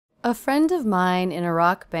A friend of mine in a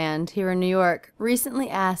rock band here in New York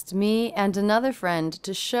recently asked me and another friend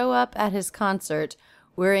to show up at his concert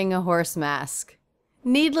wearing a horse mask.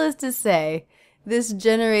 Needless to say, this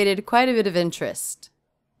generated quite a bit of interest.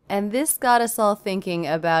 And this got us all thinking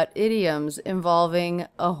about idioms involving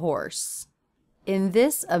a horse. In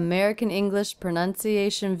this American English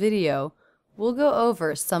pronunciation video, we'll go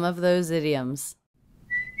over some of those idioms.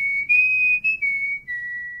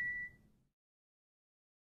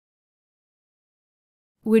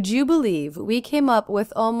 Would you believe we came up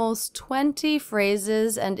with almost 20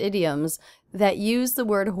 phrases and idioms that use the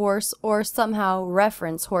word horse or somehow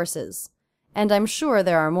reference horses? And I'm sure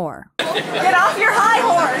there are more. Get off your high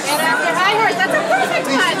horse! Get off your high horse! That's a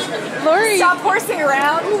perfect one! Lori! Stop horsing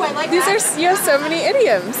around! Ooh, I like that. You have so many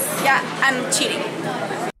idioms. Yeah, I'm cheating.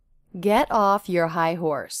 Get off your high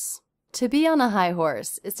horse. To be on a high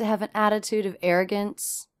horse is to have an attitude of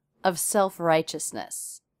arrogance, of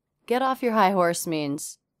self-righteousness. Get off your high horse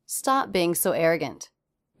means stop being so arrogant.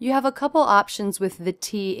 You have a couple options with the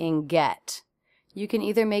T in get. You can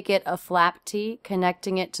either make it a flap T,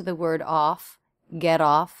 connecting it to the word off, get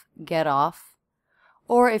off, get off.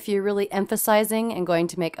 Or if you're really emphasizing and going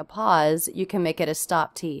to make a pause, you can make it a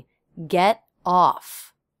stop T, get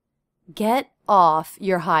off. Get off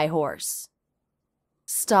your high horse.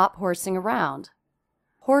 Stop horsing around.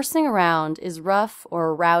 Horsing around is rough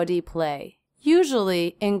or rowdy play,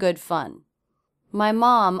 usually in good fun. My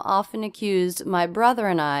mom often accused my brother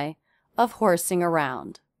and I of horsing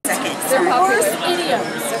around. Some horse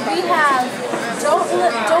idioms. We have don't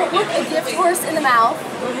look a gift horse in the mouth.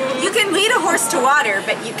 You can lead a horse to water,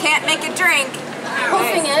 but you can't make it drink.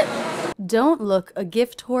 Hoofing it. Don't look a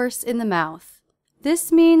gift horse in the mouth.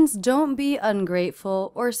 This means don't be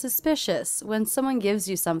ungrateful or suspicious when someone gives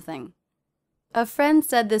you something. A friend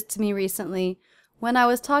said this to me recently when I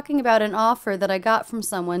was talking about an offer that I got from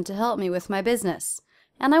someone to help me with my business,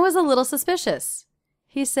 and I was a little suspicious.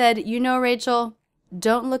 He said, "You know, Rachel,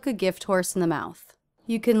 don't look a gift horse in the mouth.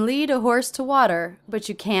 You can lead a horse to water, but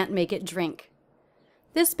you can't make it drink."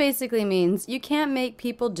 This basically means you can't make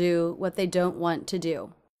people do what they don't want to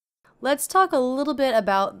do. Let's talk a little bit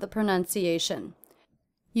about the pronunciation.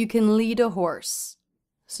 You can lead a horse.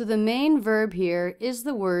 So the main verb here is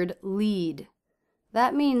the word lead.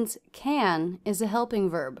 That means can is a helping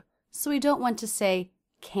verb, so we don't want to say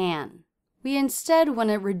can. We instead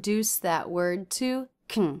want to reduce that word to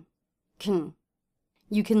can.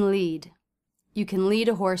 You can lead. You can lead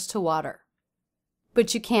a horse to water.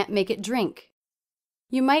 But you can't make it drink.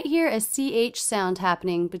 You might hear a CH sound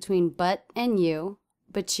happening between but and you,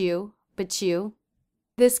 but you, but you.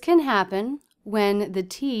 This can happen when the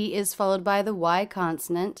T is followed by the Y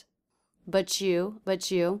consonant, but you, but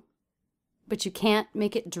you. But you can't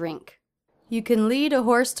make it drink. You can lead a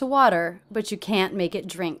horse to water, but you can't make it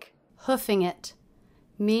drink. Hoofing it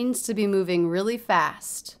means to be moving really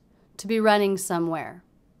fast, to be running somewhere.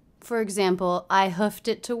 For example, I hoofed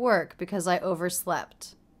it to work because I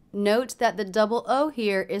overslept. Note that the double O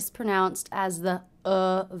here is pronounced as the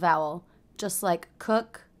vowel, just like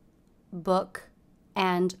cook, book,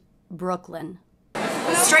 and Brooklyn.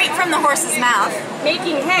 Straight from the horse's mouth.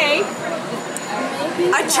 Making hay.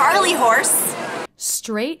 A Charlie horse.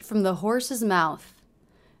 Straight from the horse's mouth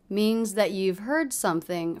means that you've heard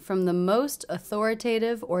something from the most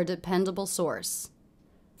authoritative or dependable source.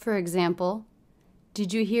 For example,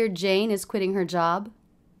 did you hear Jane is quitting her job?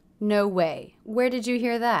 No way. Where did you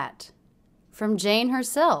hear that? From Jane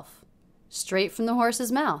herself. Straight from the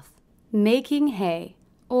horse's mouth. Making hay,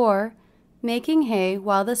 or making hay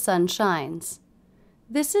while the sun shines.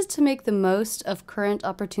 This is to make the most of current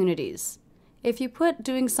opportunities. If you put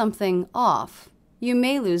doing something off, you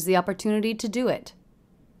may lose the opportunity to do it.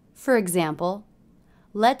 For example,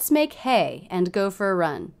 let's make hay and go for a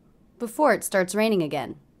run before it starts raining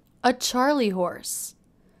again. A Charlie horse.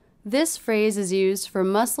 This phrase is used for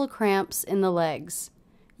muscle cramps in the legs.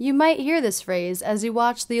 You might hear this phrase as you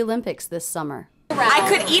watch the Olympics this summer. I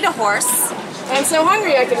could eat a horse. I'm so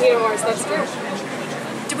hungry I could eat a horse, that's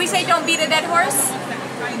true. Did we say don't beat a dead horse?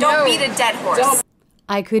 Don't beat a dead horse. Don't.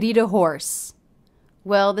 I could eat a horse.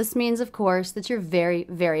 Well, this means, of course, that you're very,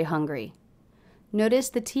 very hungry. Notice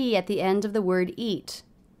the T at the end of the word eat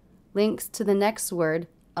links to the next word,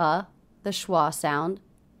 the schwa sound.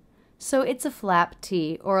 So it's a flap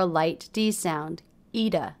T or a light D sound.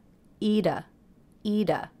 Eata, eata,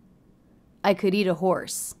 eata. I could eat a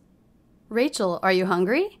horse. Rachel, are you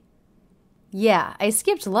hungry? Yeah, I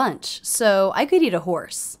skipped lunch, so I could eat a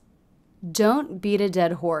horse. Don't beat a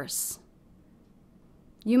dead horse.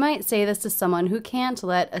 You might say this to someone who can't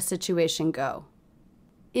let a situation go.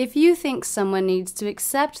 If you think someone needs to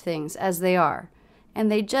accept things as they are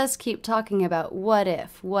and they just keep talking about what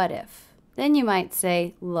if, then you might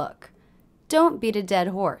say, look, don't beat a dead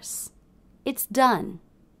horse. It's done.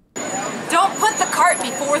 Don't put the cart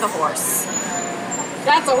before the horse.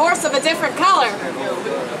 That's a horse of a different color.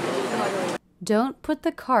 Don't put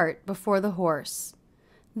the cart before the horse.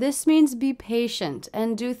 This means be patient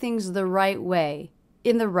and do things the right way,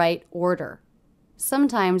 in the right order.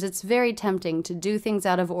 Sometimes it's very tempting to do things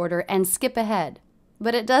out of order and skip ahead,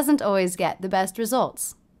 but it doesn't always get the best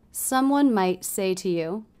results. Someone might say to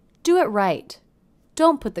you, do it right.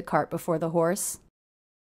 Don't put the cart before the horse.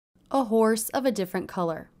 A horse of a different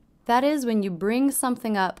color. That is when you bring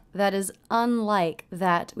something up that is unlike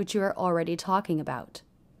that which you are already talking about.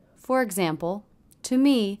 For example, to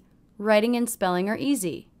me, writing and spelling are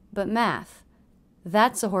easy, but math,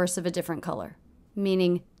 that's a horse of a different color.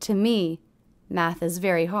 Meaning, to me, math is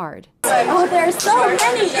very hard. Oh, there's so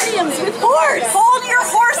many idioms with horse. Hold your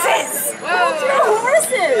horses! Hold your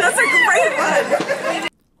horses. That's a great one!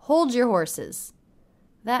 Hold your horses.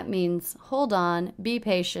 That means hold on, be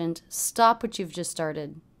patient, stop what you've just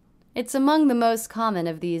started. It's among the most common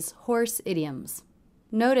of these horse idioms.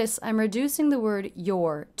 Notice I'm reducing the word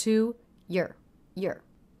your to your.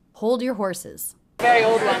 Hold your horses. Very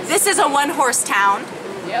old ones. This is a one-horse town.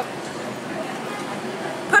 Yep.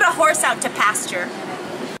 Put a horse out to pasture.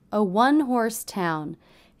 A one-horse town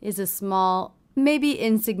is a small, maybe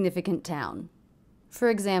insignificant town. For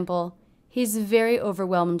example, he's very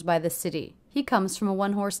overwhelmed by the city. He comes from a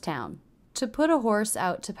one-horse town. To put a horse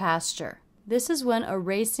out to pasture. This is when a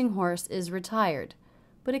racing horse is retired,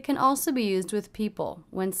 but it can also be used with people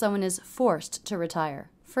when someone is forced to retire.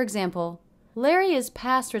 For example, Larry is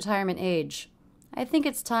past retirement age. I think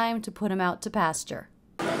it's time to put him out to pasture.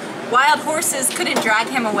 Wild horses couldn't drag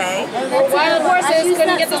him away. Wild horses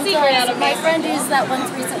couldn't get the secret out of me. My friend used that once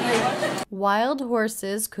recently. Wild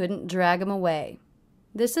horses couldn't drag him away.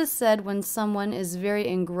 This is said when someone is very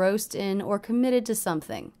engrossed in or committed to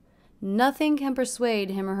something. Nothing can persuade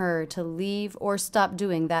him or her to leave or stop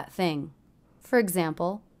doing that thing. For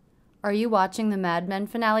example, are you watching the Mad Men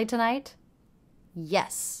finale tonight?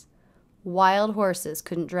 Yes. Wild horses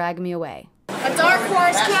couldn't drag me away. A dark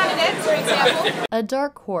horse candidate, for example. A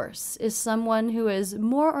dark horse is someone who is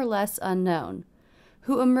more or less unknown,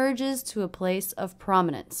 who emerges to a place of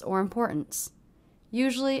prominence or importance,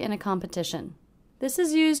 usually in a competition. This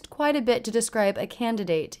is used quite a bit to describe a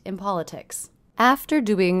candidate in politics. After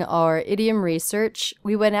doing our idiom research,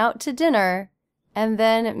 we went out to dinner and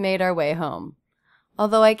then made our way home.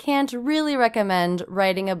 Although I can't really recommend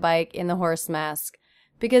riding a bike in the horse mask,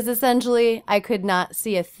 because essentially I could not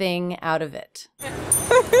see a thing out of it. That's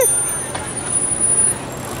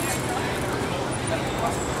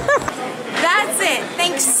it!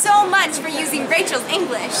 Thanks so much for using Rachel's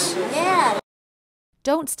English. Yeah.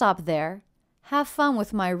 Don't stop there. Have fun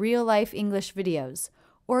with my real-life English videos,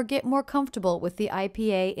 or get more comfortable with the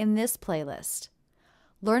IPA in this playlist.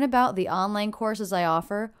 Learn about the online courses I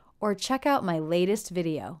offer, or check out my latest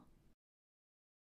video.